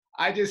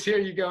I just hear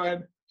you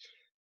going,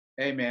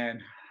 "Hey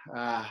man,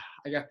 I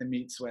got the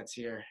meat sweats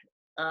here.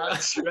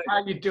 That's right.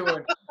 How you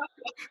doing?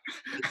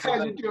 That's How you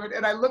right. doing?"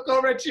 And I look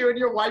over at you, and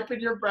you're wiping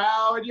your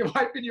brow, and you're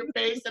wiping your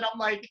face, and I'm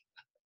like,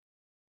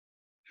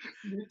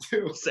 "Me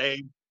too."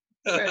 Same.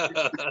 Same.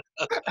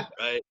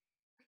 Right.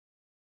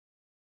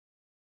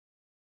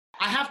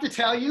 I have to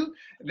tell you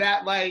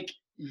that, like,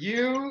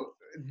 you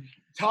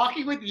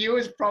talking with you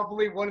is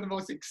probably one of the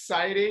most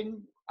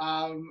exciting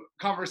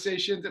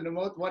conversations and the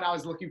most one I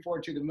was looking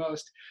forward to the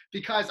most,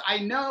 because I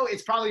know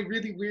it's probably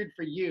really weird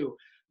for you,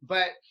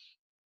 but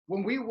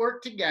when we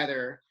worked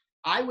together,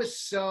 I was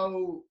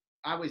so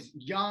I was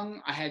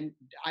young.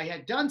 I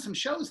had done some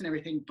shows and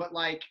everything, but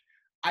like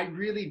I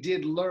really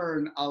did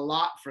learn a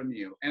lot from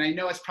you. And I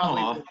know it's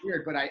probably Aw.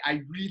 weird, but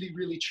I really,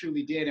 really,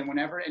 truly did. And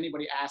whenever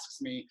anybody asks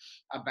me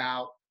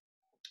about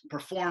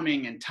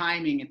performing and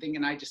timing and thing,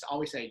 and I just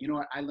always say, you know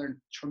what, I learned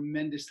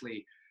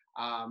tremendously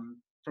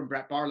from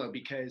Brett Barlow,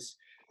 because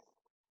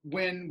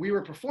when we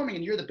were performing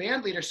and you're the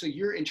band leader, so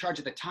you're in charge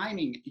of the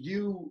timing,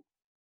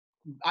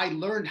 I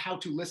learned how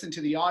to listen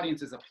to the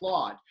audience's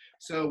applaud.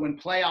 So when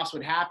playoffs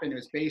would happen, it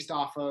was based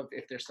off of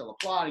if they're still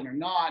applauding or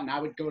not. And I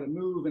would go to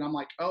move, and I'm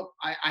like, oh,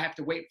 I have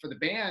to wait for the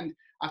band.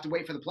 I have to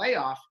wait for the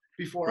playoff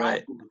before I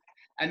Right. move.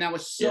 And that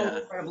was so Yeah.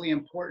 incredibly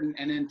important.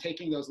 And then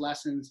taking those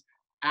lessons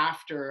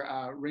after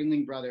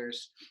Ringling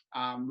Brothers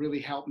really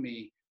helped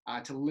me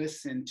to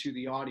listen to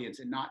the audience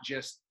and not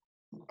just,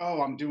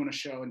 oh, I'm doing a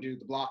show and do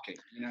the blocking.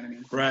 You know what I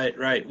mean? Right.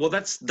 Right. Well,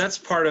 that's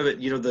part of it.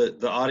 You know,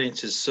 the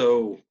audience is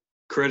so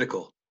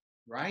critical,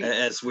 Right.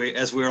 as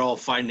we're all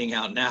finding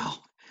out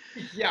now.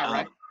 Yeah,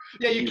 right. Um,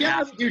 Yeah, you you can't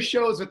have really do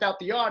shows without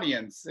the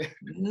audience.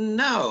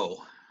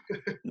 no,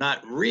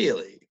 not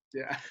really.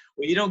 Yeah.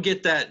 Well, you don't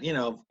get that,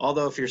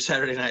 although if you're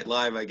Saturday Night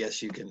Live, I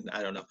guess you can,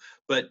 I don't know.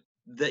 But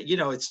that,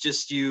 it's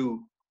just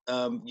you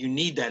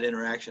need that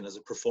interaction as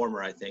a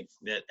performer, I think,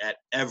 that at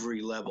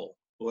every level,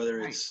 whether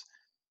Right. it's,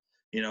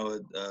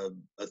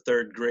 a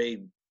third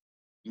grade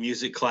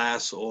music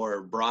class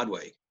or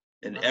Broadway,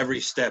 and Right.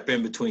 every step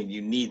in between,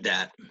 you need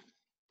that.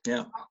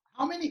 Yeah.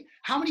 How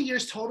many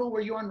years total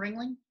were you on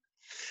Ringling?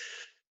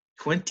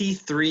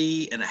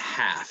 23 and a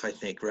half, I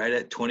think, right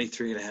at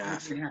 23 and a 23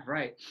 half. and a half,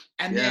 right.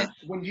 And then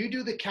Yeah. when you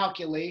do the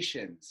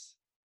calculations.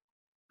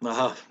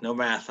 No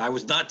math. I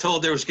was not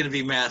told there was going to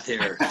be math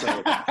here.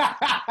 So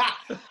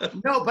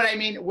No, but I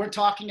mean, we're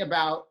talking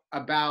about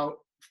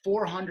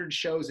 400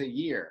 shows a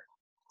year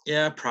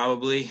yeah,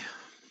 probably.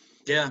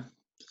 Yeah.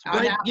 on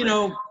Right.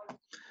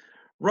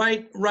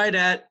 average. Right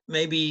at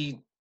maybe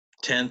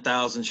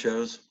 10,000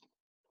 shows.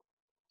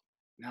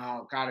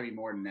 No, got to be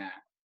more than that.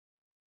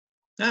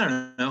 I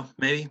don't know,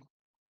 maybe.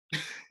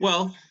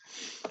 Well,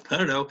 I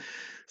don't know.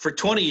 For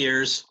 20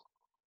 years,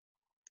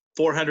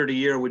 400 a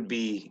year would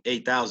be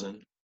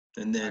 8,000.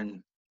 And Right.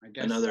 then I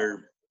guess so.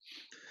 another,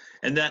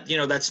 and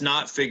that's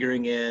not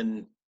figuring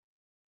in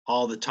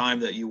all the time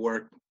that you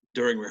work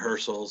during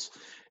rehearsals.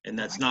 And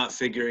that's Right. not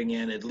figuring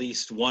in at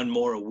least one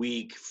more a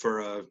week for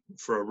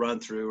a run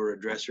through or a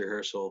dress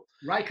rehearsal.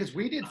 Right, because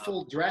we did Um,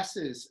 full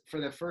dresses for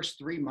the first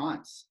 3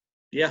 months.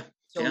 yeah,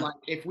 So yeah, like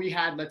if we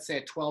had, let's say,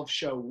 a 12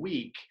 show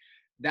week,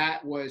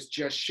 that was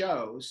just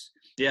shows.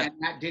 yeah, And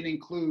that did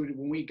include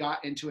when we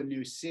got into a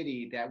new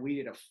city that we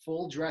did a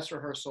full dress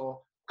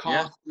rehearsal,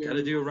 yeah. Got to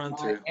costume, do a run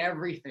through.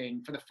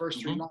 everything for the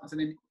first three Hmm. months.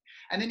 And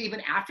then even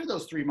after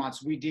those 3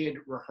 months, we did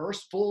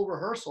full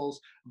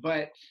rehearsals,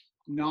 but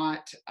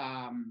not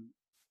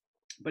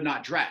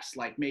dress.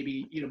 Like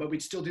maybe, but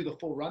we'd still do the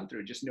full run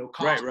through, just no Right,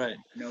 costume, right.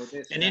 no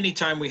this or And that.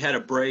 anytime we had a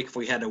break, if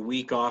we had a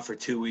week off or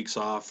 2 weeks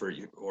off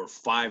or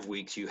 5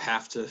 weeks, you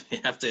have to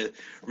Yeah.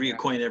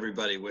 reacquaint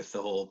everybody with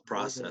the whole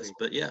process. Totally.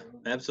 But yeah,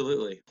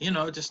 absolutely.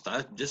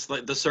 Just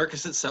like the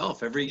circus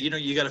itself.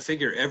 You got to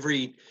figure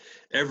every.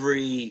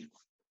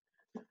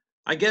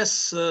 I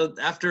guess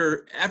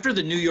after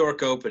the New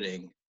York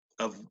opening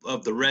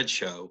of the Red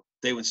Show,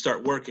 they would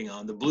start working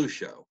on the Blue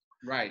Show.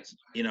 Right.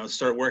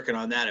 Start working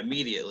on that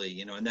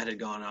immediately. And that had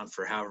gone on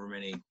for however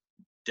many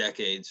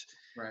decades.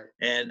 Right.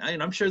 And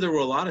I'm sure there were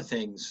a lot of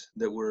things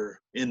that were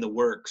in the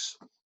works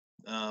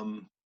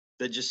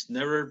that just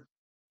never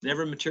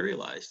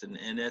materialized.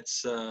 And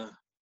it's,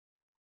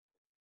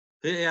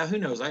 yeah, who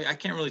knows? I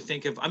can't really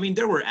think of,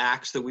 there were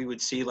acts that we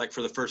would see like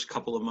for the first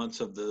couple of months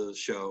of the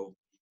show,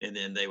 and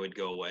then they would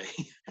go away.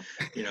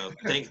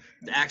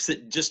 Acts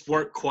that just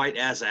weren't quite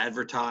as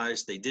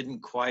advertised. They didn't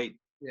quite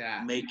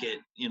Yeah. make it,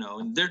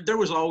 and there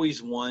was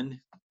always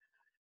one.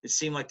 It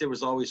seemed like there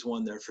was always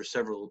one there for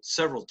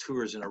several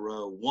tours in a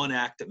row. One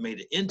act that made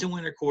it into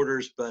winter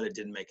quarters, but it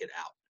didn't make it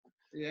out.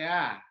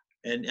 Yeah.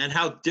 And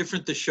how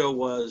different the show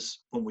was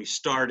when we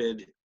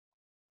started,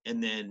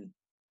 and then,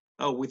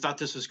 oh, we thought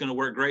this was going to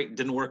work great, it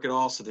didn't work at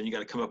all. So then you got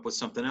to come up with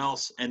something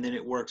else, and then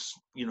it works,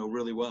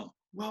 really well.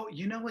 Well,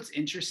 what's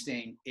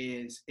interesting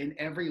is in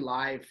every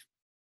live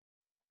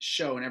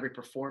show and every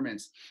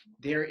performance,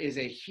 there is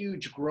a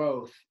huge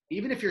growth.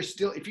 Even if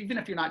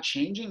you're not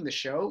changing the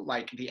show,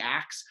 like the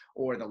acts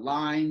or the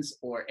lines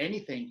or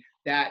anything,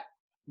 that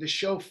the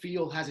show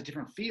has a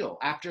different feel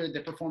after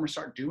the performers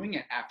start doing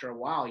it after a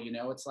while.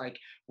 It's like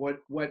what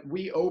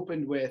we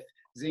opened with,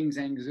 Zing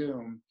Zang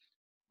Zoom.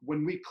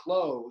 When we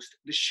closed,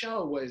 the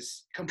show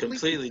was completely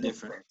Completely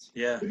different.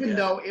 different. Yeah. Even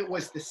though it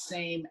was the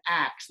same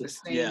acts, the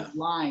same Yeah.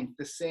 lines,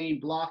 the same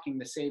blocking,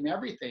 the same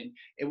everything,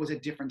 it was a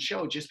different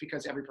show just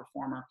because every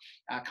performer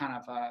kind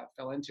of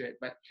fell into it.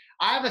 But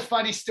I have a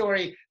funny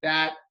story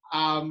that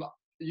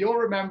you'll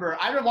remember.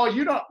 I don't. Well,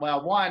 you don't.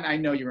 Well, one I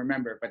know you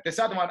remember, but this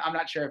other one I'm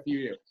not sure if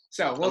you do.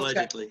 So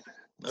Allegedly.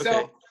 Okay.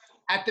 So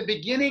at the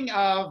beginning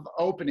of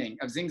opening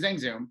of Zing Zang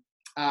Zoom,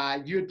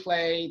 you'd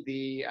play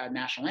the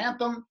national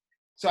anthem.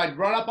 So I'd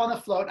run up on the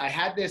float. I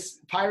had this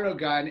pyro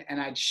gun,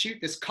 and I'd shoot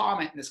this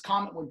comet. And this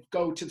comet would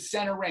go to the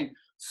center ring,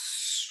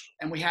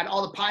 and we had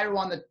all the pyro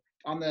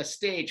on the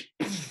stage.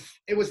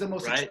 It was the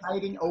most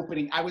exciting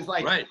opening. I was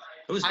like,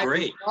 it was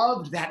great. I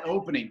loved that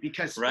opening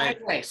because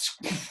anyway,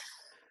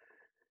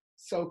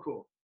 so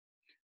cool.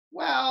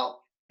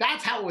 Well,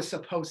 that's how it was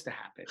supposed to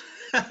happen.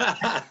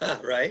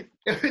 Right.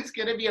 It was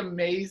going to be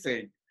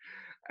amazing,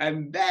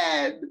 and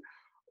then,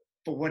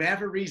 for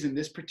whatever reason,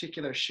 this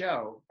particular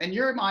show, and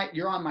you're on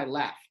my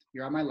left.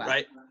 You're on my left.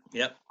 Right.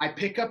 Yep. I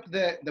pick up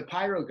the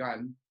pyro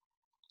gun,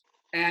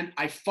 and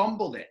I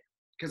fumbled it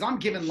because I'm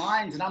giving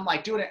lines and I'm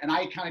like doing it, and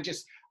I kind of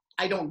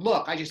I don't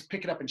look. I just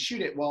pick it up and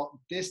shoot it. Well,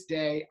 this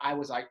day I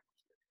was like,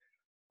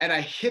 and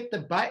I hit the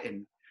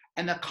button,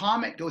 and the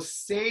comet goes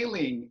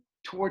sailing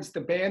towards the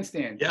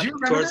bandstand. Yep. Do you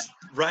remember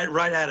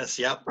right at us.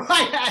 Yep.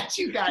 Right at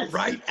you guys.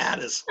 Right at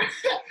us.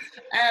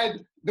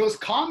 And those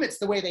comets,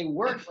 the way they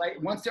work,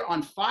 right? Once they're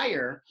on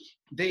fire,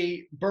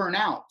 they burn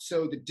out.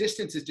 So the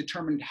distance is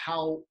determined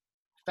how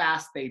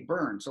fast they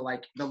burn. So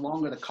like the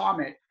longer the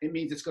comet, it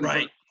means it's going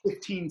to burn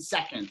 15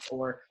 seconds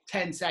or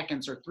 10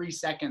 seconds or 3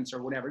 seconds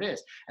or whatever it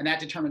is. And that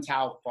determines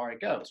how far it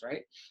goes,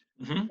 right?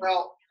 Mm-hmm.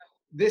 Well,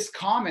 this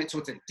comet, so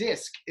it's a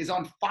disk, is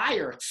on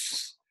fire,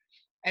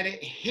 and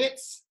it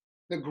hits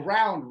the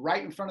ground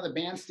right in front of the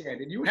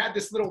bandstand. And you had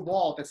this little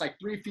wall that's like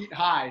 3 feet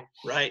high.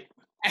 Right.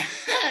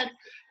 And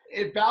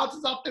it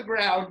bounces off the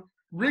ground,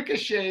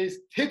 ricochets,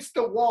 hits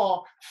the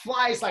wall,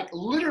 flies like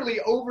literally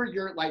over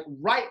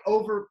right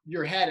over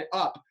your head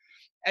up.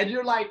 And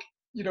you're like,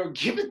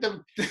 giving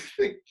them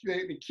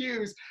the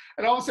cues.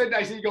 And all of a sudden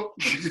I see you go,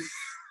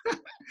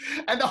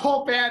 and the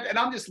whole band, and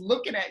I'm just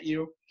looking at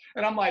you,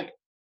 and I'm like,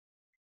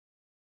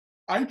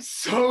 I'm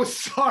so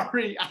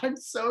sorry. I'm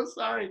so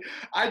sorry.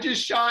 I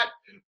just shot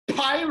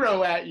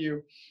pyro at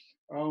you.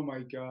 Oh my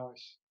gosh.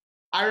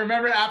 I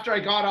remember after I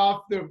got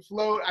off the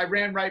float, I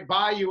ran right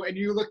by you, and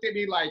you looked at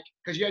me like,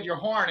 because you had your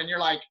horn, and you're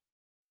like,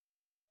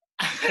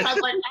 I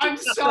was like, I'm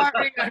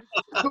sorry. I'm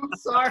so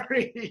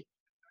sorry.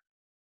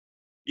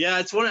 Yeah,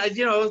 it's one of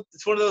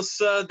those,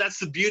 that's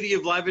the beauty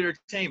of live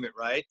entertainment,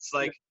 right? It's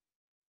like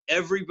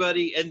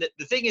everybody, and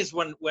the thing is,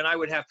 when I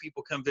would have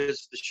people come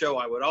visit the show,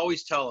 I would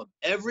always tell them,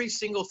 every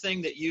single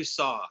thing that you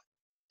saw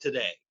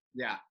today,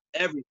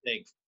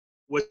 everything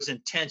was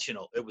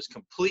intentional. It was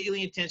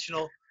completely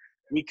intentional.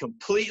 We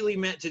completely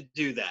meant to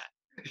do that.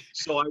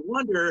 So I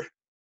wonder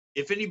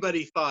if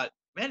anybody thought,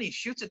 man, he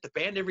shoots at the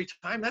band every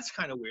time. That's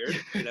kind of weird,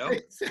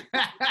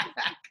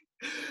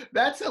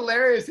 That's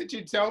hilarious that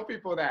you tell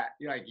people that.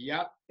 You're like,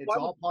 yep, it's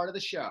all part of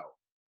the show.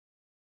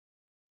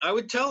 I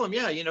would tell them,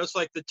 it's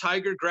like the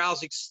tiger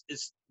growls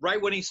is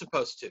right when he's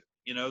supposed to.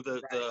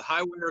 The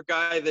high wire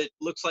guy that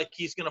looks like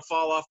he's going to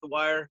fall off the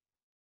wire,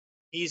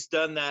 he's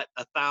done that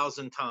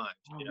 1,000 times,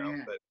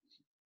 man. But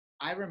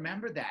I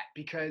remember that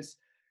because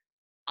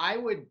I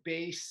would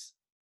base,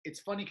 it's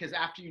funny because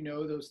after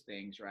those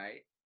things,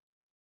 right,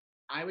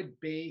 I would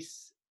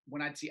base,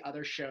 when I'd see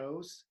other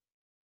shows,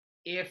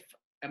 if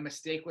a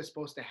mistake was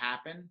supposed to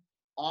happen,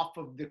 off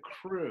of the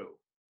crew.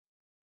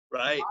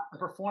 Right. Not the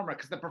performer,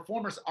 because the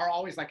performers are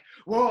always like,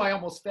 whoa, I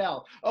almost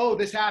fell. Oh,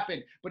 this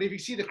happened. But if you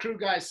see the crew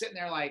guys sitting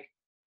there like,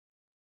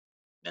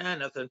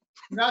 nothing.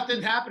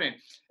 Nothing's happening.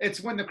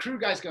 It's when the crew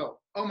guys go,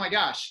 oh my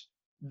gosh,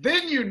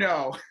 then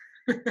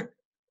Right.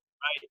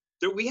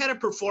 We had a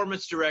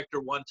performance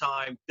director one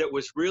time that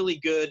was really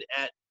good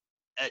at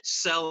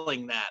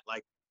selling that.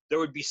 Like there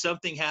would be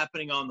something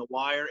happening on the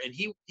wire, and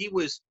he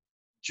was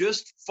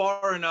just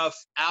far enough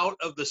out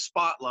of the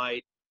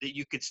spotlight that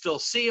you could still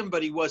see him,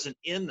 but he wasn't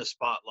in the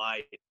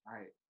spotlight.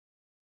 Right.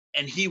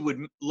 And he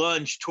would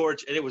lunge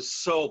towards, and it was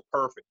so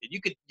perfect. And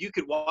you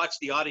could watch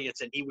the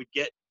audience, and he would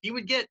get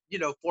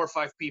 4 or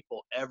 5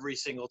 people every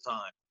single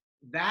time.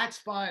 That's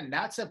fun.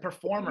 That's a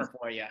performer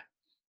for you.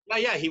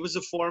 Yeah, he was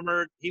a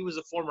former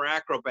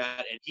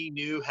acrobat, and he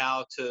knew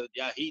how to.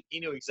 Yeah, he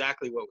knew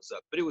exactly what was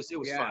up. But it was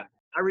fun.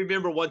 I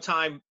remember one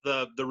time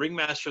the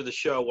ringmaster of the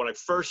show, when I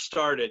first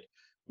started,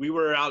 we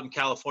were out in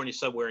California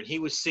somewhere, and he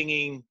was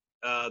singing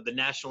the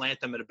national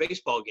anthem at a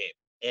baseball game,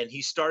 and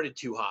he started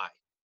too high.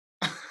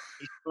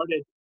 He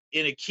started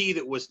in a key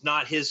that was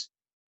not his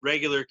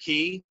regular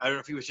key. I don't know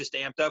if he was just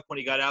amped up when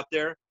he got out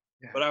there,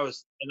 but I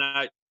was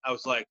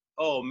like,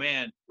 oh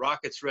man,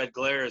 Rocket's Red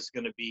Glare is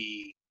going to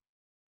be,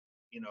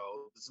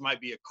 this might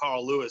be a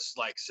Carl Lewis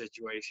like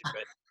situation,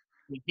 but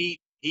he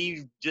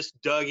he just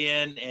dug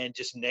in and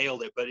just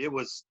nailed it. But it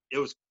was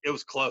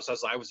close.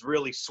 I was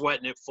really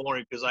sweating it for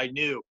him because I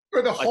knew,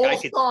 For the like, whole I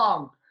could,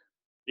 song.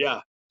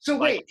 yeah, So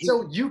like wait,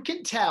 so you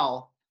can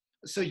tell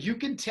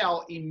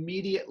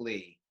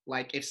immediately,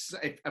 like if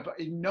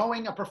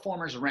knowing a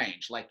performer's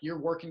range, like you're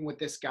working with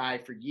this guy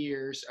for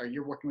years, or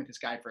you're working with this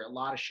guy for a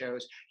lot of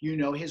shows, you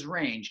know his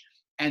range,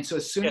 and so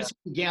as soon yeah, as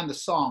he began the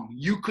song,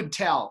 you could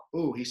tell,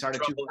 ooh, he started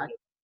too trouble. high.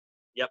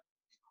 Yep.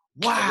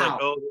 I was like, Wow.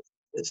 oh,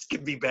 this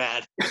could be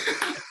bad.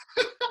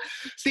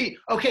 See,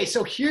 okay,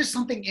 so here's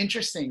something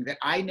interesting that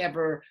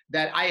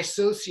I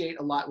associate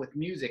a lot with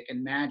music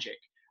and magic,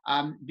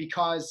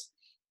 because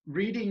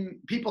reading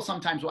people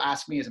sometimes will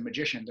ask me as a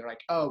magician, they're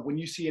like, oh, when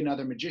you see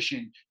another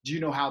magician, do you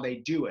know how they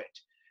do it,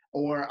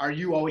 or are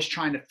you always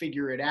trying to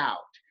figure it out?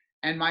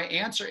 And my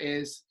answer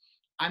is,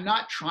 I'm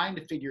not trying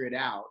to figure it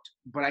out,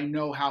 but I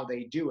know how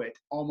they do it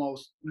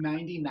almost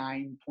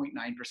 99.9%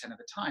 of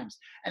the times.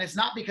 And it's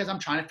not because I'm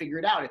trying to figure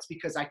it out, it's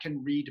because I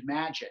can read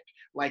magic,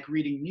 like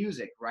reading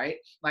music, right?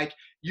 Like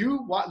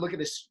look at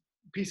this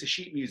piece of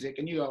sheet music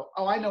and you go,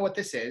 oh, I know what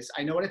this is.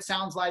 I know what it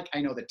sounds like.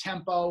 I know the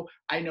tempo.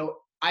 I know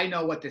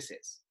what this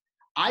is.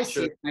 I see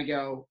Sure. it and I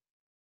go,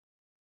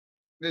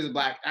 this is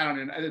black. I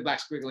don't know. There's black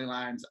squiggly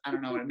lines. I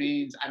don't know what it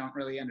means. I don't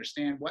really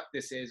understand what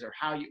this is or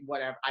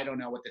whatever. I don't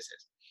know what this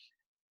is.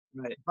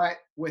 Right. But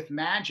with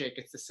magic,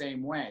 it's the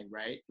same way,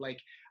 right? Like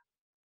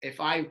if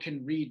I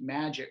can read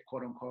magic,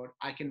 quote unquote,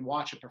 I can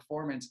watch a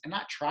performance and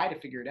not try to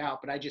figure it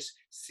out, but I just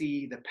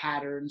see the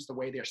patterns, the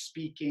way they're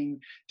speaking,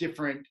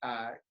 different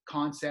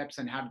concepts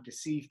and how to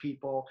deceive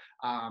people,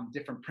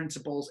 different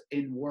principles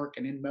in work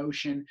and in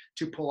motion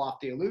to pull off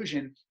the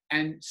illusion.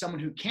 And someone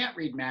who can't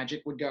read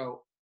magic would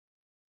go,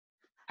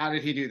 how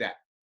did he do that?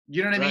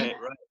 You know what I mean?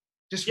 Right. Right.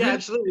 Just Yeah, really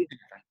absolutely.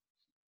 different.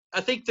 I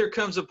think there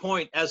comes a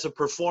point as a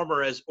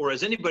performer, as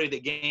anybody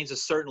that gains a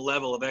certain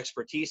level of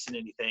expertise in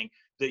anything,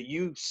 that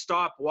you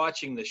stop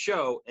watching the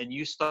show and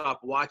you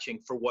stop watching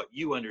for what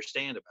you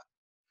understand about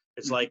it.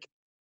 It's Mhm. like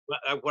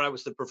when I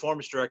was the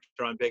performance director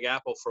on Big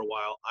Apple for a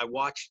while, I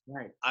watched,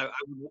 Right.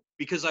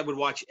 because I would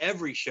watch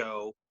every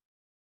show,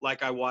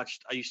 like I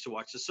used to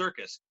watch the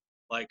circus.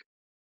 Like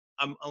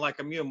I'm like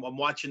I'm you. I'm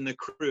watching the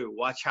crew.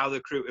 Watch how the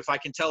crew. If I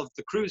can tell if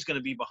the crew is going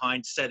to be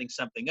behind setting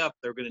something up,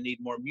 they're going to need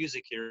more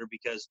music here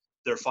because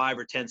they're 5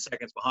 or 10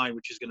 seconds behind,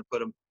 which is going to put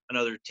them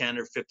another 10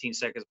 or 15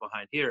 seconds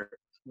behind here.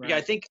 Yeah, I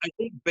Right. think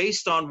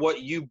based on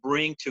what you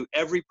bring to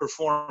every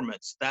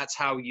performance, that's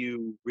how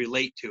you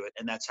relate to it,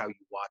 and that's how you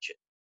watch it.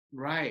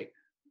 Right.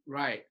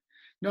 Right.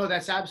 No,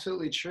 that's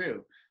absolutely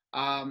true.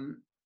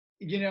 Um,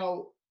 you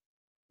know,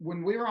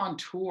 when we were on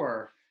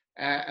tour,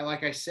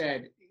 like I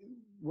said,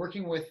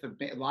 working with the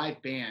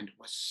live band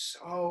was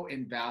so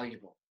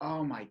invaluable.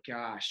 Oh my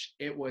gosh,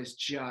 it was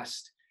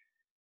just.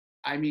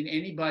 I mean,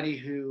 anybody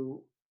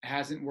who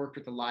hasn't worked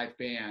with a live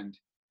band,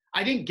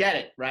 I didn't get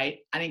it, right?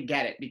 I didn't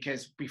get it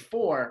because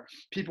before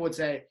people would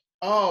say,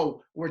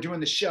 "Oh, we're doing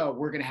the show,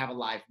 we're gonna have a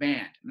live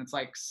band," and it's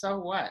like, so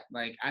what?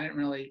 Like, I didn't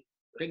really.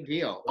 Big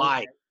deal. Okay,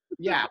 Why?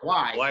 yeah,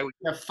 why? Why would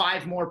You have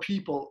 5 more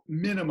people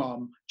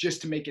minimum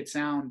just to make it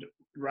sound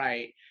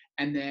right.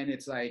 And then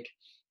it's like,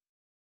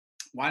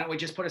 why don't we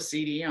just put a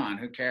CD on?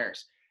 Who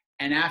cares?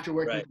 And after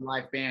working right? with a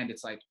live band,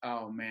 it's like,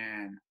 oh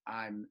man,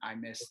 I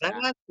miss that.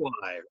 That's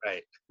why,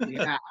 right?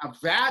 Yeah,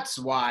 that's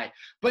why.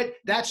 But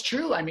that's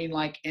true. I mean,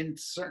 like in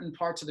certain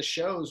parts of the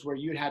shows where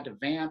you'd had to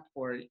vamp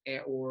or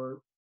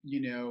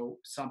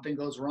something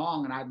goes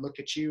wrong and I'd look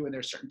at you and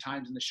there's certain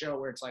times in the show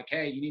where it's like,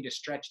 hey, you need to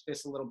stretch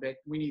this a little bit.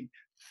 We need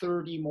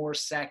 30 more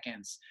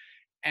seconds.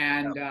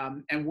 And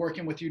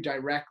working with you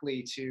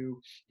directly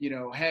to,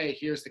 hey,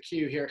 here's the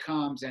cue, here it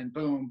comes, and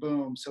boom,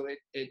 boom. So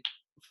it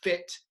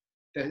fit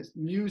the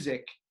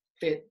music,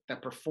 fit the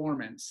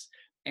performance,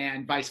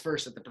 and vice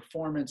versa. The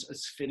performance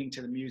is fitting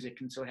to the music,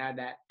 and so it had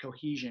that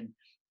cohesion,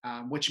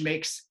 which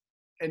makes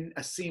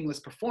a seamless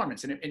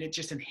performance, and it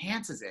just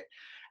enhances it,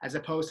 as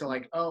opposed to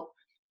like, oh,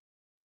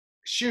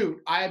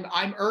 shoot,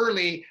 I'm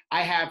early.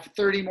 I have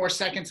 30 more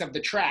seconds of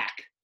the track.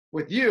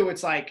 With you,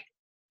 it's like,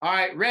 all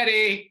right,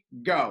 ready,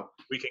 go.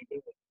 We can do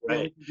it. Yeah,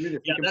 we Right. can do this. We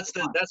Yeah, can that's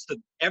move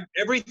on.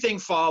 everything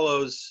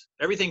follows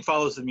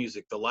the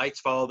music. The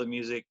lights follow the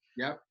music.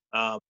 Yep.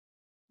 Um,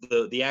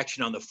 the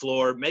action on the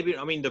floor. Maybe,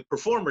 I mean, the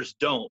performers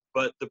don't,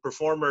 but the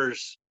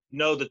performers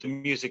know that the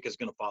music is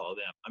going to follow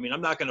them. I mean,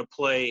 I'm not going to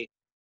play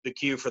the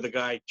cue for the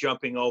guy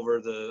jumping over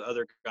the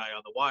other guy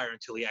on the wire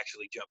until he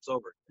actually jumps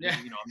over. Yeah.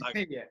 I'm not.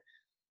 Yeah.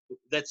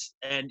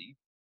 And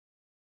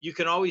you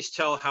can always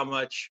tell how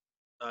much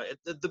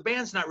the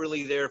band's not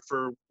really there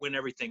for when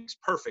everything's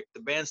perfect. The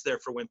band's there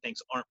for when things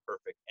aren't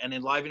perfect. And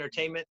in live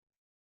entertainment,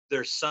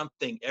 there's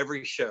something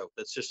every show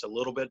that's just a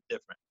little bit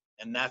different,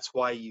 and that's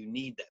why you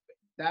need that band.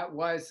 That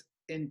was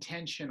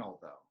intentional,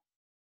 though.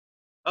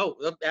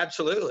 Oh,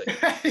 absolutely.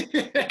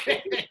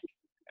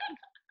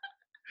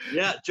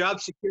 Yeah, job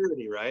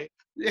security, right?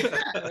 Yeah,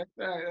 that's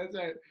right. That's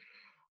right.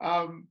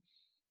 Um,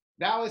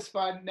 that was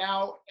fun.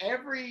 Now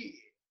every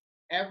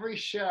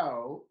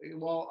show.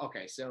 Well,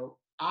 okay, so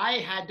I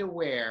had to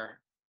wear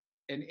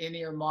an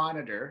in-ear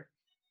monitor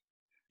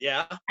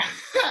Yeah,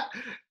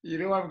 You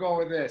know where I'm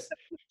going with this.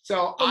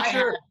 So I'm I had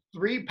sure.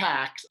 3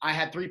 packs. I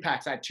had 3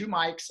 packs. I had 2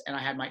 mics and I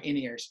had my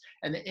in-ears.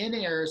 And the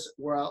in-ears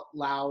were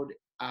allowed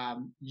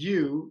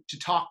you to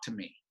talk to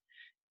me.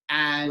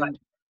 Right, And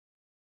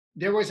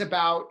there was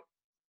about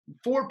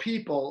 4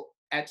 people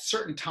at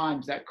certain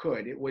times that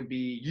could. It would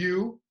be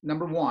you,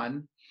 number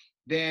one,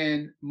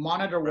 then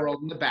Monitor right,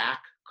 World in the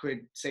back could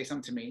say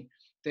something to me,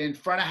 then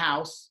Front of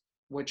House,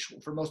 which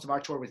for most of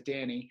our tour with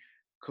Danny,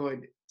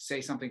 could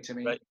say something to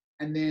me, right,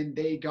 and then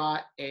they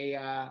got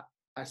a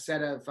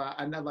set of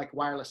another like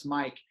wireless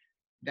mic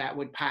that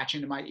would patch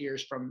into my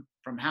ears from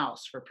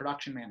house for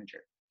production manager.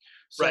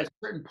 So right. at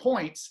certain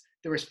points,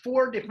 there was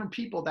 4 different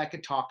people that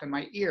could talk in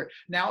my ear.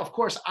 Now, of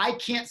course, I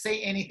can't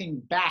say anything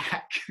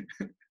back.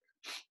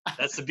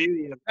 That's the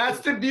beauty of That's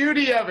the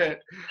beauty of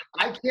it.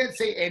 I can't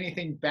say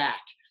anything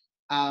back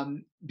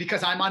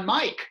because I'm on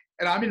mic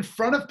and I'm in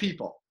front of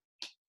people.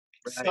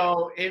 it. Right.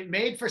 So it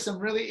made for some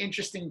really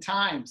interesting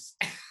times.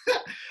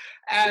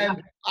 Yeah.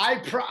 And I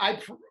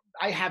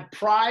have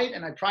pride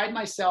and I pride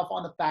myself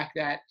on the fact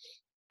that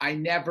I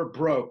never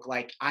broke.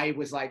 Like I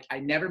was like, I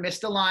never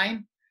missed a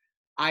line.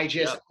 I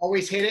just Yep.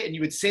 always hit it. And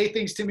you would say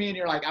things to me and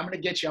you're like, I'm going to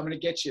get you. I'm going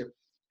to get you.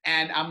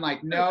 And I'm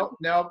like, no,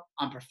 no,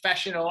 I'm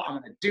professional. I'm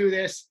going to do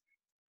this.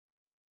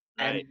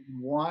 And Right.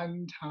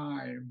 one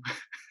time,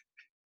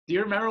 do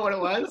you remember what it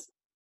was?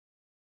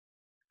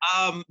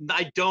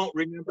 I don't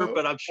remember, Oh,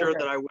 but I'm sure okay.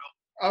 that I will.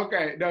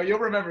 Okay. No, you'll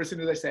remember as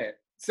soon as I say it.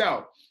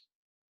 So,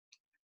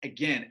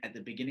 again, at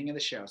the beginning of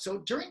the show. So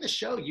during the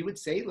show, you would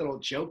say little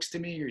jokes to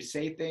me, or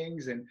say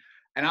things, and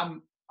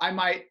I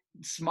might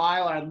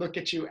smile and I'd look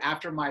at you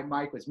after my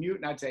mic was mute,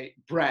 and I'd say,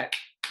 Brett,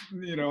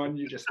 and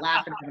you just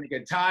laughing, having a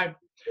good time.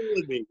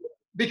 Believe me.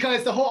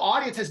 Because the whole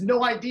audience has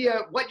no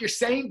idea what you're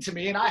saying to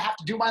me, and I have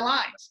to do my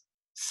lines.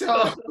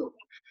 So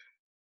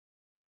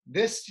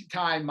this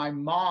time my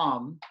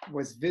mom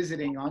was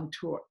visiting on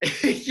tour.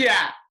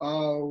 Yeah.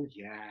 Oh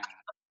yeah.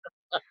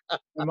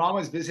 My mom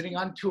was visiting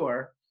on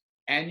tour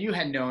and you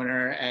had known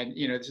her and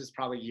this is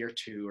probably year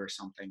 2 or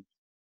something.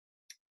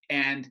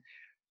 And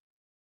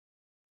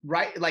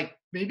right like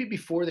maybe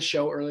before the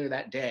show earlier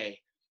that day,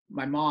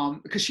 my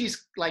mom, because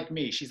she's like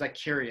me, she's like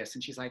curious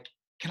and she's like,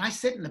 can I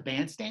sit in the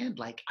bandstand?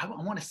 Like I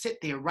want to sit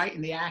there right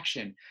in the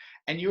action.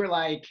 And you were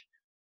like,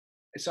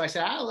 so I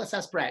said, oh, let's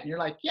ask Brett. And you're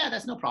like, yeah,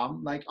 that's no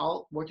problem. Like,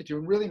 I'll work it through.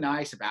 And really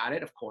nice about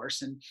it, of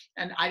course. And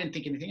I didn't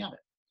think anything of it.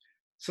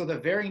 So the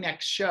very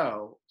next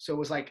show, so it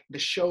was like the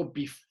show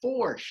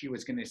before she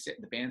was going to sit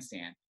in the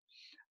bandstand.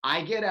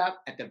 I get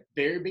up at the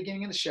very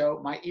beginning of the show.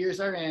 My ears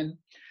are in.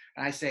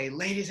 And I say,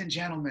 ladies and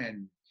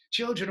gentlemen,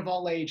 children of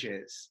all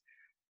ages.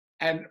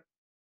 And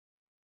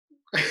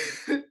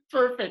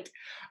perfect.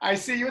 I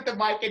see you at the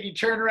mic and you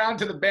turn around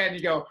to the band.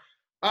 You go,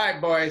 all right,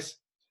 boys,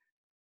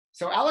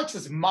 so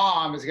Alex's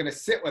mom is going to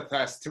sit with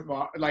us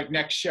tomorrow, like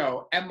next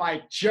show. And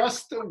like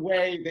just the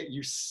way that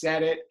you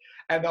said it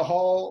and the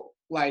whole,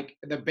 like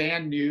the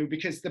band knew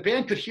because the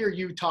band could hear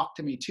you talk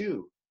to me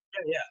too.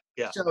 Yeah,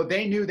 yeah, yeah. So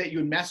they knew that you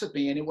would mess with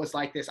me. And it was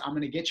like this, I'm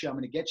going to get you. I'm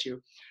going to get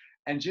you.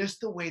 And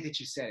just the way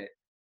that you said it.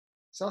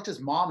 So Alex's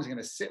mom is going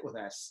to sit with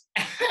us.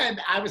 And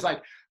I was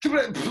like,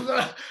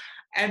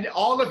 and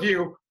all of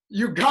you,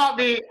 you got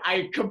me.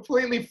 I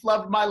completely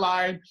flubbed my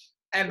line.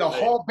 And the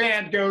Right. whole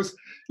band goes,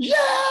 yeah.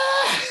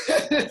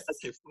 They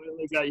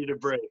finally got you to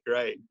break,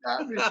 right?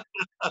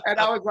 And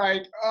I was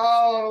like,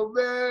 oh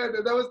man,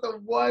 and that was the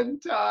one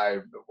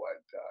time.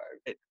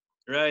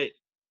 Right.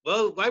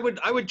 Well, I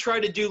would try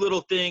to do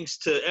little things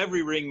to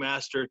every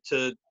ringmaster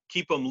to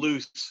keep them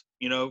loose,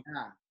 Yeah,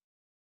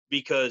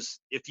 because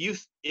if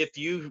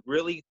you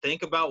really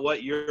think about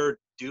what you're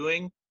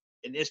doing,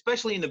 and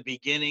especially in the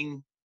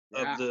beginning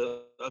yeah, of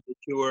the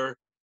tour,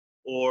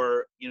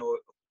 or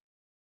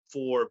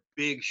for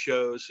big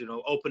shows,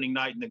 opening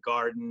night in the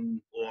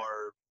Garden,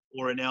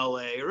 or in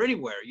LA or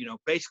anywhere,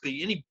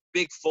 basically any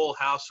big full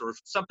house, or if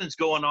something's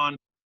going on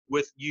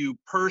with you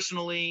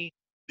personally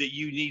that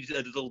you need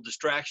a little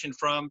distraction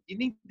from, you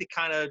need to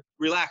kind of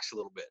relax a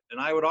little bit.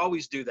 And I would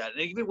always do that. And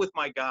even with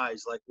my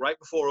guys, like right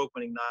before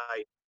opening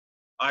night,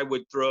 I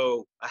would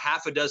throw a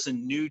half a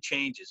dozen new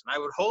changes and I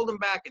would hold them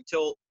back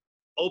until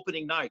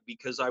opening night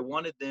because I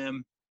wanted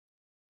them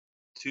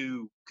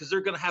because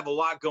they're going to have a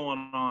lot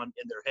going on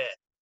in their head.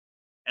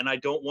 And I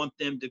don't want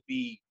them to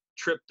be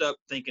tripped up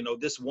thinking, oh,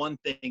 this one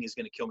thing is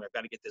going to kill me. I've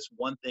got to get this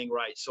one thing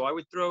right. So I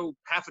would throw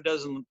half a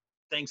dozen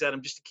things at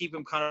them just to keep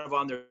them kind of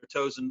on their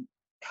toes and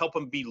help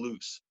them be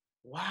loose.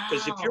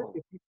 Because wow.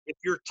 if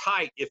you're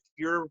tight, if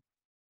you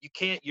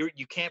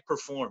can't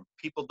perform.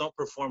 People don't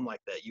perform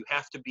like that. You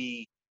have to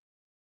be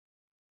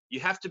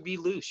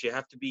loose. You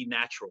have to be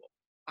natural.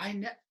 I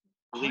ne-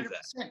 Believe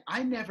that. 100%.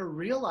 I never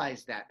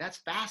realized that. That's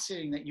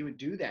fascinating that you would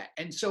do that.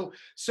 And so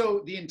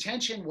the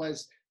intention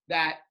was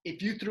that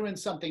if you threw in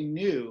something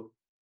new,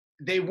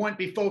 they wouldn't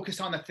be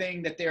focused on the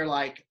thing that they're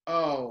like,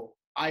 oh,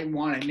 I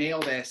want to nail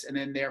this, and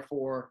then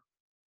therefore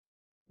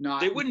They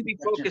not. wouldn't be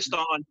focused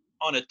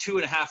on a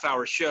 2.5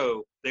 hour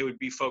show. They would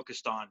be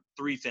focused on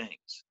three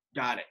things.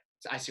 Got it.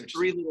 I see what you're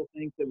Three saying. little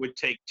things that would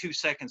take 2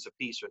 seconds a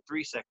piece or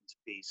 3 seconds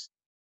a piece.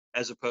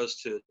 as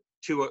opposed to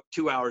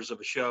 2 hours of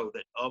a show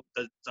that, oh,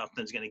 that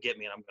something's going to get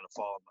me and I'm going to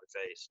fall on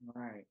my face.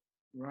 Right.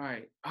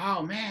 Right.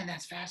 Oh man,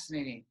 that's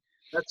fascinating.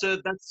 That's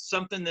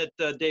something that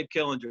Dave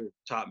Killinger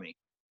taught me,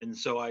 and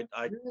so I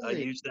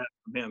Really used that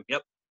from him.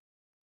 Yep.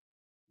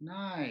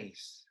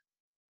 nice.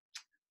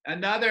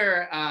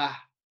 Another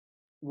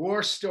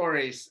war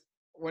stories.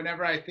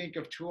 Whenever I think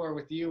of tour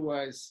with you,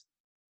 was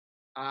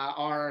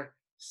our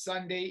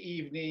Sunday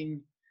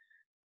evening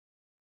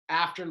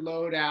after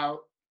loadout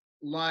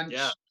Yeah. lunch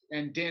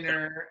and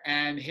dinner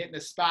and hitting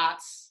the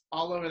spots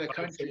all over the My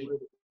country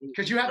favorite.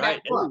 because you have that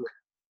Right. book.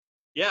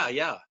 Yeah,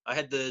 yeah. I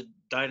had the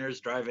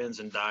diners, drive-ins,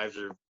 and dives,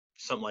 or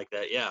something like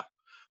that. Yeah.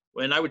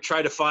 When I would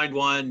try to find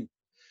one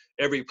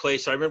every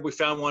place. I remember we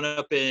found one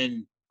up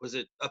in, was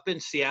it up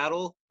in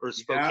Seattle or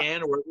Yeah.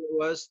 Spokane or wherever it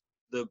was?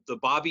 The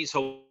Bobby's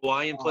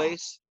Hawaiian Oh,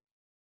 place.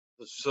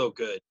 It was so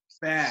good.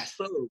 best.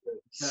 So good.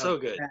 The So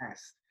good.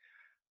 best.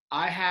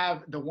 I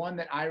have the one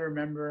that I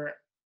remember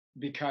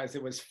because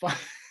it was fun.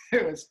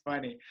 It was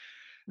funny.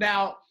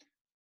 Now,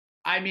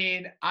 I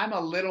mean, I'm a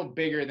little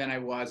bigger than I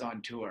was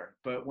on tour,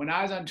 but when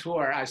I was on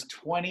tour, I was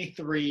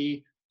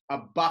 23, a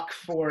buck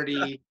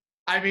 40.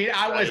 I mean,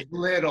 I was Right.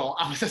 little.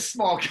 I was a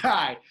small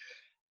guy.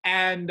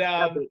 And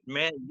Yeah, but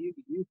man, you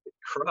could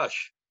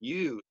crush.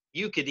 You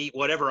could eat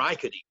whatever I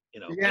could eat,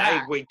 and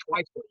yeah. I weighed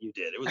twice what you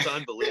did. It was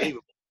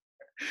unbelievable.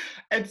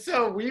 And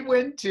so we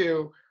went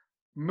to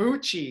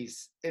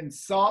Moochie's in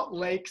Salt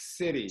Lake That's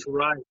City.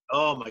 right.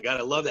 Oh my God,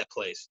 I love that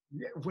place.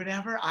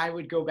 Whenever I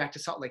would go back to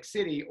Salt Lake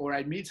City or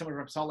I'd meet someone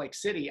from Salt Lake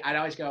City, I'd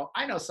always go,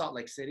 I know Salt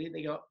Lake City.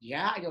 They go,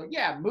 yeah. I go,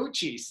 yeah,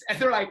 Moochie's. And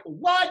they're like,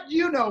 what?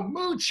 You know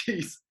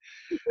Moochie's.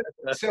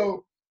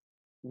 So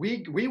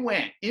we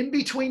went in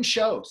between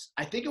shows.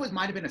 I think it was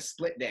might have been a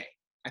split day.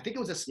 I think it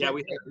was a Yeah, split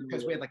we day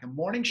because we had like a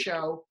morning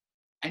show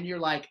and you're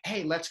like,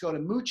 hey, let's go to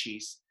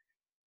Moochie's.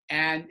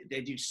 And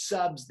they do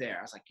subs there.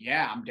 I was like,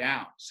 yeah, I'm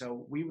down.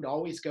 So we would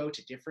always go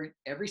to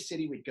every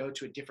city we'd go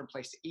to a different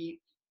place to eat.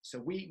 So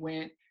we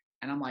went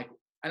and I'm like,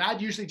 and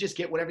I'd usually just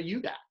get whatever you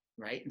got,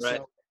 right? And right.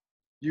 so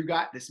you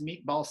got this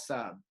meatball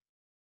sub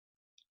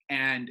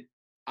and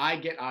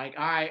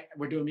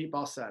we're doing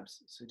meatball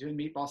subs. So doing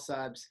meatball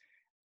subs.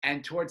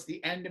 And towards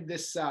the end of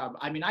this sub,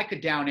 I mean, I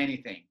could down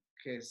anything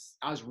because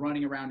I was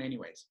running around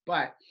anyways,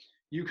 but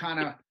you kind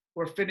of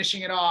were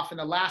finishing it off. And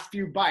the last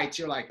few bites,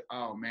 you're like,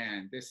 oh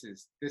man, this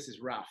is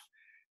rough.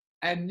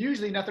 And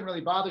usually nothing really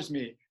bothers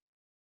me.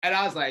 And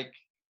I was like,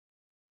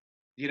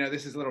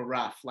 this is a little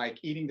rough, like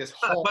eating this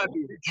I whole. might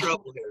be in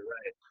trouble here,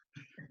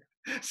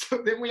 right?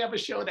 So then we have a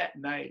show that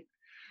night.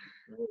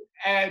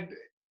 And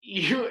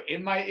you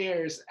in my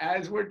ears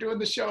as we're doing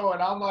the show,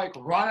 and I'm like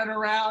running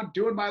around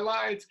doing my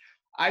lines.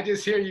 I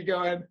just hear you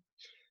going,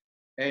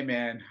 hey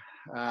man,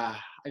 I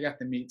got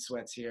the meat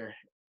sweats here.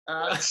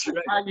 That's right.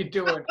 How you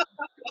doing?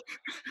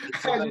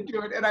 That's How you right.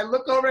 doing? And I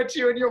look over at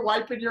you and you're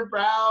wiping your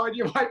brow and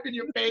you're wiping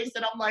your face.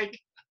 And I'm like,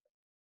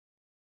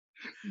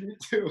 me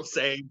too.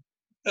 Same.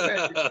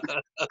 Same.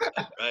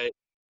 Right.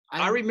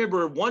 I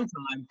remember one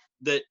time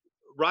that,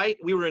 right,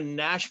 we were in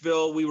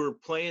Nashville. We were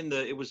playing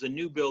it was the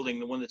new building,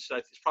 the one that's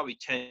it's probably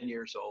 10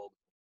 years old.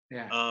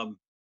 Yeah.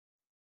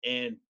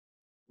 And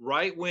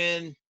right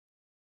when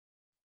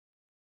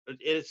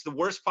it's the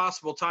worst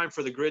possible time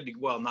for the grid to,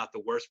 well, not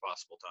the worst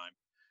possible time,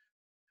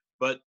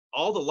 but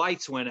all the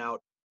lights went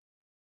out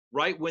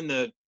right when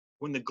the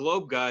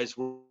Globe guys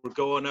were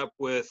going up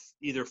with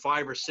either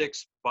 5 or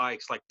 6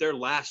 bikes, like their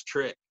last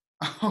trick.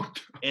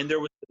 And there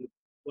was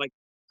like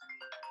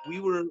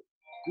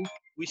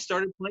we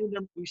started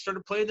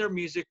playing their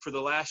music for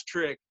the last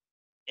trick,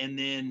 and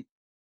then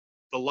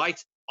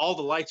all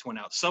the lights went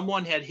out.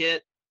 Someone had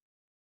hit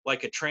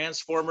like a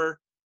transformer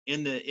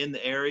in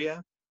the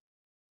area,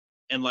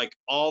 and like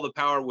all the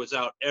power was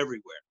out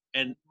everywhere.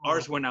 And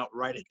ours went out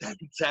right at that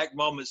exact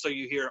moment. So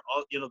you hear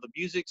all, the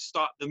music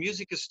stop. The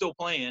music is still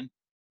playing.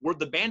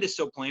 The band is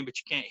still playing, but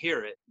you can't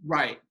hear it.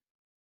 Right.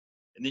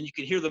 And then you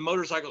can hear the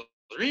motorcycle,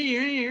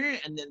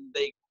 and then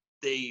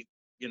they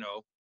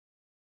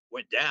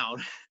went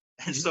down.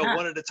 And so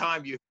one at a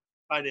time you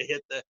kind of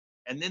hit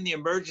and then the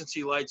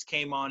emergency lights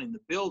came on in the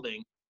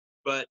building,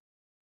 but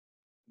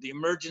the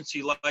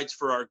emergency lights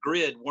for our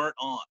grid weren't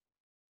on.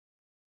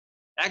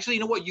 Actually,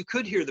 you know what? You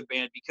could hear the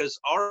band because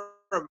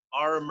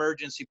our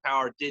emergency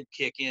power did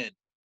kick in,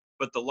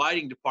 but the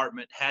lighting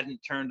department hadn't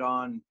turned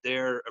on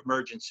their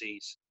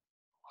emergencies,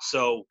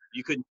 so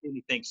you couldn't see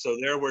anything. So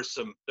there were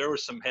some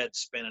heads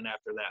spinning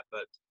after that.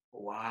 But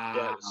wow.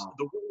 yeah, it was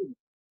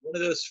one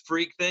of those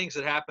freak things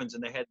that happens,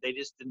 and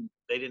they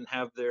didn't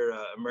have their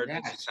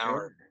emergency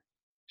power.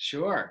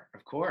 Sure,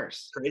 of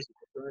course. Crazy,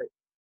 right?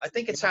 I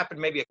think it's happened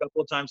maybe a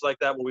couple of times like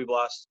that where we've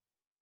lost.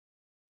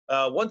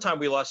 One time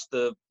we lost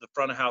the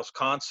front of house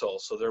console,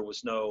 so there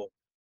was no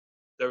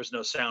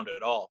sound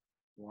at all.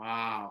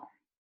 Wow.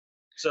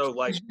 So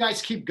like, did you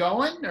guys keep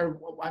going, or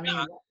I mean,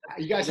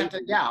 you guys have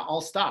to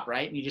all stop,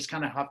 right? And you just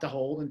kind of have to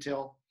hold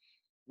until.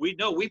 We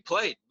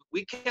played.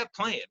 We kept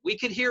playing. We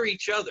could hear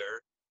each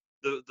other.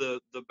 The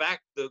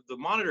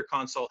monitor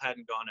console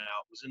hadn't gone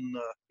out.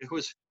 It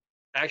was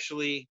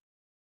actually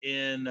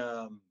in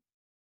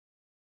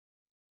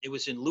it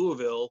was in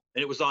Louisville,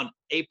 and it was on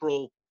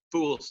April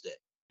Fool's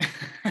Day,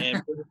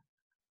 and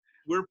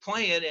we're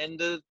playing,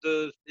 and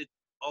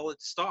all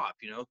it stopped.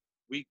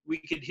 We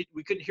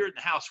couldn't hear it in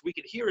the house. We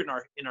could hear it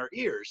in our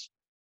ears,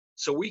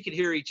 so we could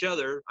hear each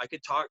other. I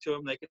could talk to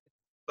them. They could,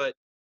 but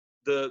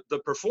the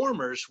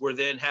performers were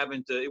then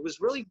having to. It was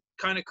really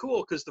kind of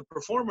cool because the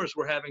performers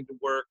were having to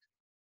work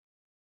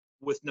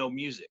with no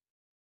music.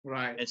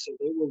 Right. And so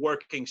they were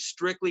working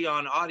strictly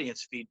on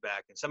audience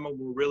feedback, and some of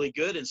them were really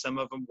good, and some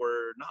of them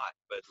were not.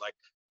 But like,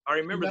 I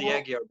remember the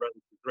Aguiar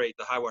brothers were great.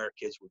 The Highwire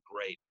Kids were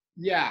great.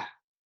 Yeah,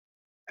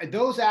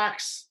 those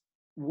acts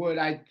would,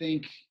 I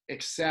think,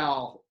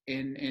 excel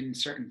in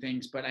certain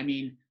things. But I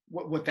mean,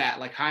 with that,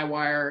 like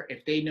Highwire,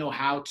 if they know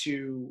how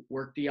to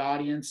work the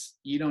audience,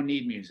 you don't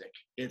need music.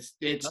 It's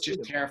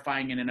just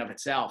terrifying in and of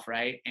itself,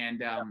 right?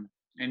 And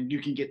you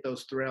can get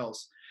those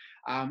thrills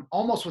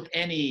almost with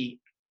any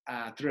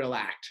thrill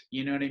act.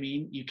 You know what I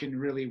mean? You can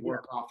really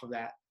work off of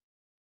that.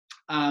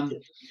 The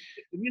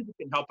music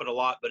can help it a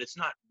lot, but it's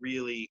not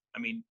really. I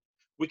mean,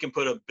 we can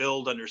put a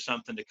build under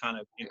something to kind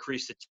of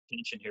increase the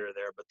tension here or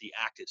there, but the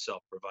act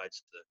itself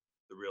provides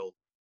the real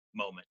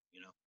moment.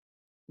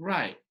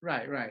 Right.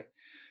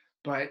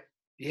 But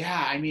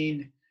yeah, I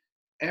mean,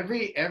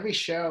 every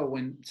show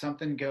when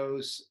something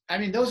goes, I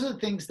mean, those are the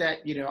things that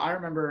I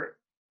remember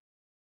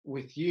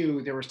with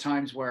you. There was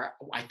times where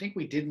I think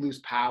we did lose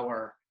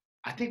power.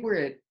 I think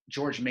we're at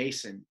George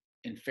Mason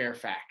in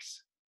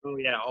Fairfax. Oh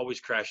yeah,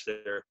 always crash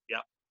there.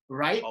 Yeah,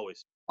 right.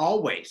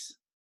 Always.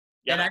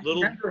 Yeah, and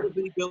little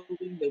bitty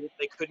building.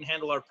 They couldn't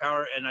handle our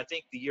power, and I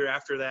think the year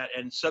after that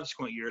and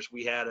subsequent years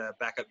we had a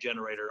backup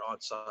generator on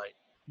site.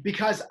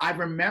 Because I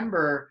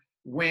remember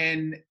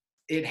when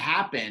it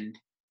happened,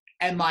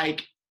 and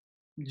like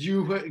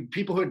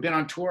people who had been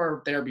on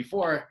tour there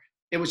before,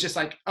 it was just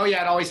like, oh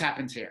yeah, it always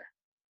happens here.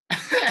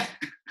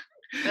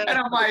 And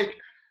I'm like,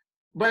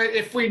 but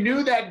if we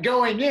knew that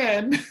going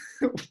in,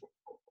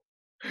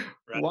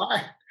 right.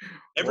 Why?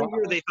 Every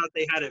year they thought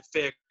they had it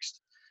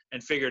fixed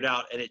and figured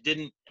out, and it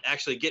didn't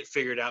actually get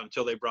figured out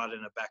until they brought in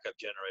a backup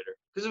generator,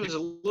 because it was a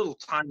little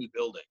tiny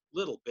building,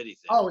 little bitty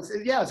thing. Oh,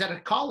 it was at a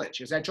college.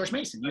 It was at George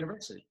Mason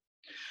University.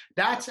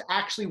 That's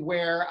actually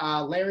where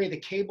Larry the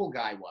Cable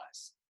Guy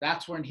was.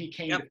 That's when he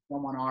came to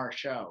film on our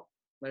show.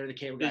 Larry the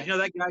Cable Guy.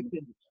 That guy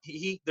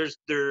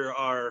there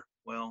are,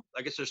 well,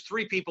 I guess there's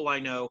 3 people I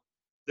know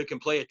that can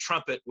play a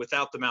trumpet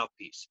without the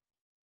mouthpiece.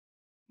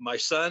 My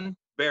son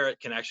Barrett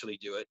can actually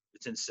do it.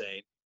 It's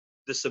insane.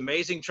 This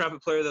amazing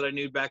trumpet player that I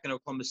knew back in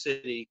Oklahoma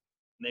City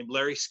named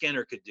Larry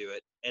Skinner could do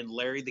it, and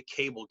Larry the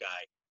Cable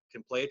Guy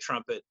can play a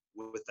trumpet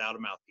without a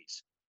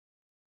mouthpiece.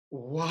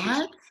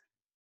 What?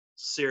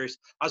 Serious.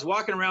 I was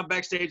walking around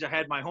backstage. I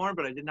had my horn,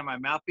 but I didn't have my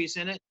mouthpiece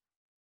in it.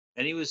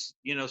 And he was,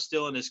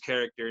 still in his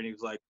character. And he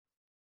was like,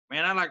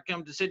 man, I'd like to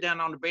come to sit down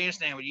on the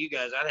bandstand with you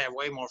guys. I'd have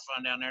way more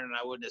fun down there than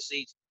I would in the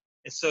seats.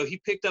 And so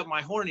he picked up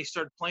my horn and he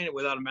started playing it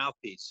without a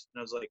mouthpiece. And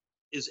I was like,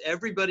 is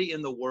everybody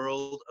in the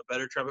world a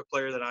better trumpet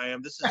player than I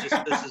am? This is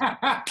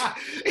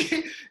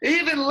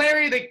even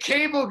Larry the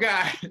Cable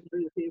Guy.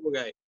 Larry the Cable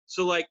Guy.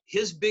 So like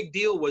his big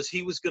deal was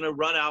he was going to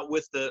run out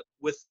with the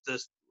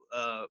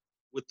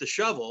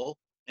shovel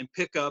and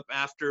pick up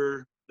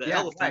after the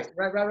elephant.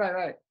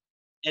 Right.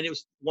 And it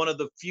was one of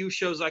the few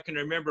shows I can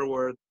remember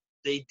where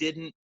they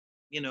didn't,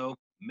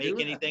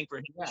 make anything for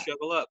him to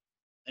shovel up.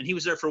 And he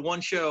was there for one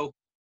show,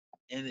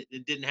 and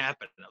it didn't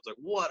happen. And I was like,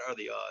 what are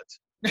the odds?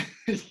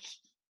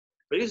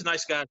 But he was a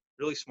nice guy,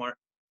 really smart.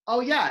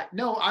 Oh yeah,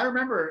 no, I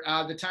remember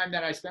the time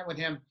that I spent with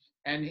him,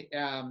 and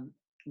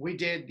we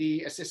did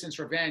the Assistant's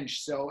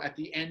Revenge. So at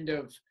the end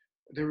of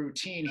the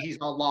routine, he's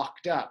all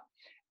locked up.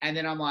 And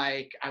then I'm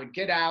like, I would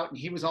get out, and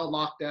he was all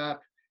locked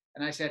up.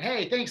 And I said,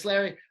 hey, thanks,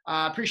 Larry.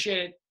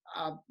 Appreciate it.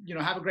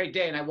 Have a great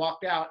day. And I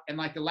walked out, and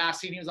like the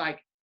last scene, he was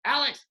like,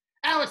 Alex,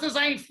 this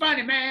ain't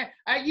funny, man.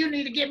 You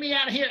need to get me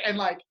out of here. And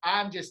like,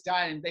 I'm just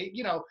dying. They,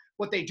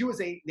 what they do is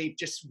they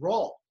just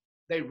roll.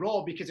 They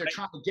roll because they're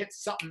trying to get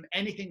something,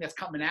 anything that's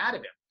coming out of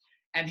him.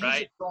 And he's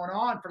just going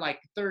on for like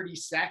 30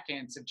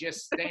 seconds of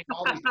just saying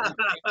all these things.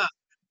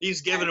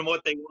 He's giving them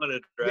what they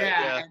wanted, right?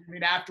 Yeah. And I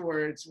mean,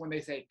 afterwards, when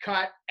they say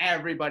cut,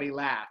 everybody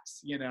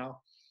laughs,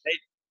 Hey,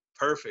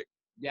 perfect.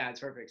 Yeah, it's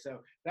perfect. So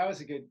that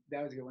was a good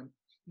one.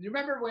 You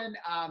remember when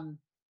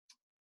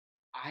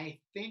I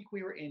think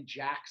we were in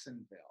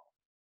Jacksonville,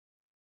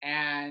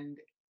 and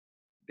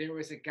there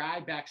was a guy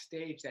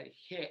backstage that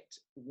hit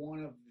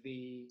one of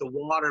the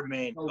water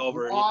main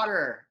over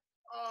water.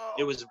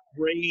 It was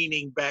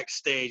raining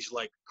backstage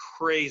like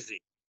crazy.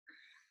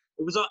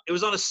 It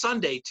was on a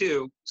Sunday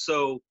too,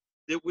 so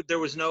there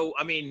was no.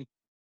 I mean,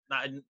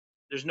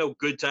 there's no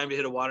good time to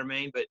hit a water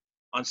main, but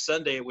on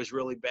Sunday it was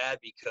really bad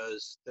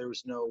because there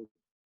was no.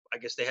 I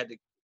guess they had to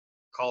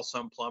call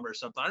some plumber or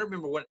something. I don't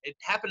remember when it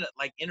happened at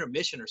like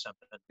intermission or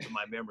something. To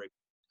my memory,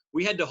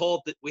 we had to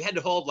hold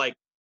like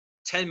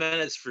 10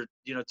 minutes for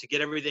to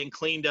get everything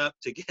cleaned up,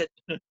 to get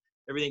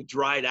everything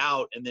dried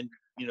out, and then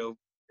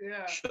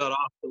shut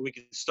off so we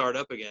could start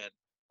up again.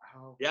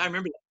 Oh, yeah, I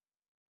remember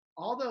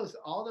that. All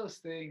those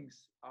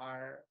things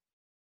are,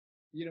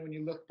 when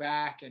you look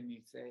back and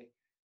you say,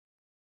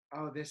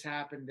 oh, this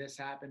happened, this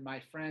happened. My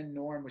friend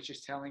Norm was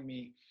just telling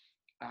me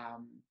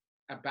um,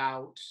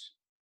 about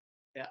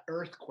an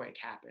earthquake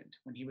happened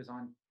when he was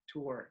on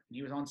tour and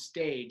he was on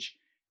stage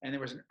and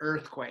there was an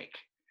earthquake.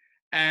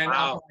 And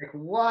I'm Wow. like,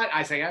 what?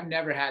 I say, I've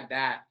never had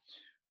that.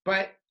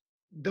 But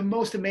the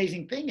most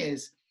amazing thing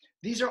is,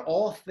 these are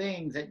all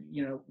things that,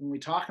 when we're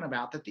talking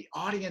about that the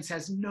audience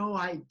has no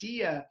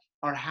idea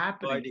are No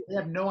happening. idea. They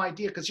have no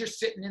idea because you're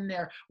sitting in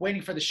there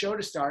waiting for the show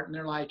to start and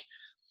they're like,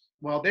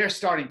 well, they're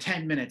starting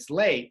 10 minutes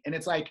late. And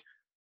it's like,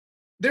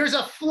 there's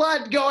a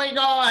flood going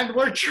on.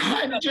 We're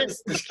trying to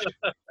just There's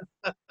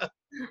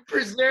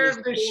preserve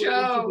the pouring into the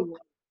show.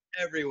 water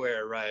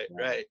everywhere. Right.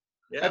 Right.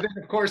 And Yeah. then,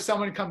 of course,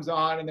 someone comes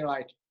on and they're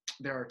like,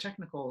 there are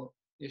technical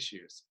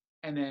issues.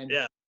 And then,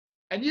 Yeah.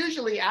 and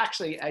usually,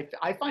 actually,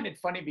 I find it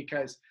funny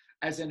because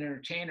as an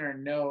entertainer,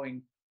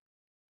 knowing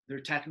there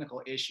are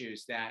technical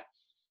issues, that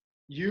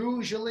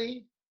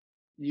usually,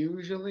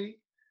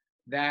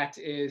 that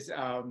is,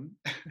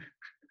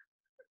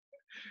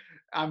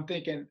 I'm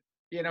thinking,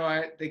 you know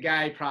what, the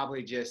guy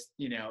probably just,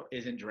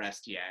 isn't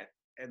dressed yet.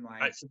 And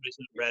like, Right. Somebody's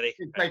not ready.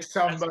 it's Right. like That's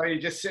somebody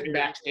just sitting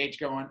backstage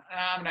going,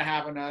 I'm gonna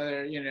have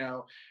another,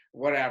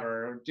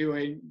 whatever, or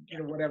doing,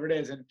 whatever it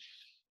is. And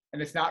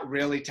it's not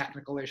really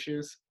technical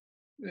issues.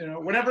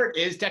 Whenever it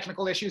is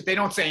technical issues, they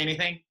don't say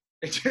anything.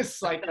 It's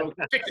just like, oh,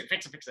 fix it,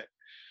 fix it, fix it.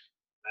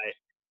 right.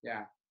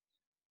 Yeah.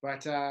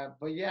 But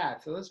yeah,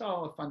 so those are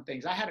all the fun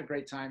things. I had a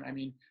great time. I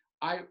mean,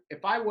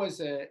 if I was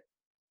a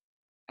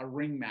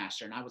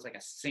ringmaster and I was like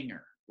a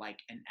singer, like,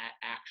 and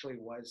actually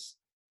was,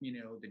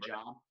 the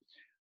job,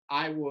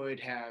 I would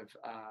have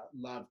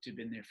loved to have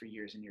been there for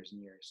years and years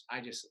and years.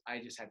 I just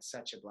had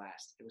such a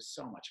blast. It was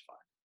so much fun.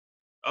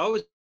 Oh,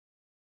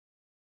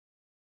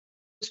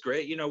 it's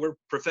great. We're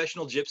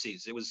professional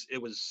gypsies. It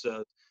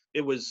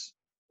was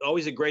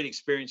always a great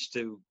experience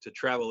to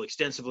travel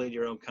extensively in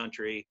your own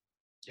country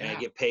and Yeah.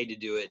 get paid to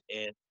do it,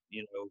 and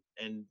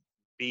and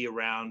be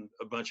around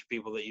a bunch of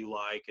people that you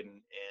like,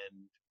 and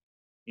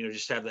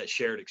just have that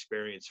shared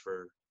experience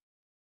for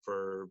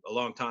a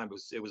long time.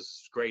 It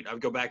was great. I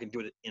would go back and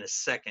do it in a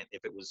second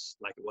if it was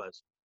like it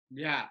was.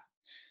 Yeah.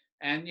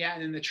 And yeah,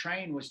 and then the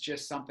train was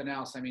just something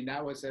else. I mean,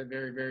 that was a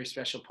very, very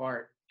special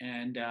part.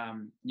 And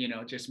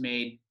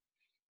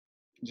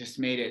just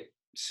made it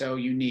so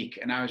unique.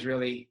 And I'm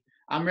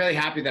really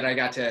happy that I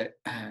got to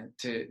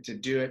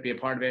do it, be a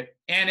part of it,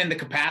 and in the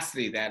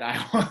capacity that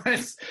I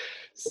was.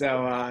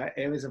 So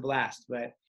it was a blast. But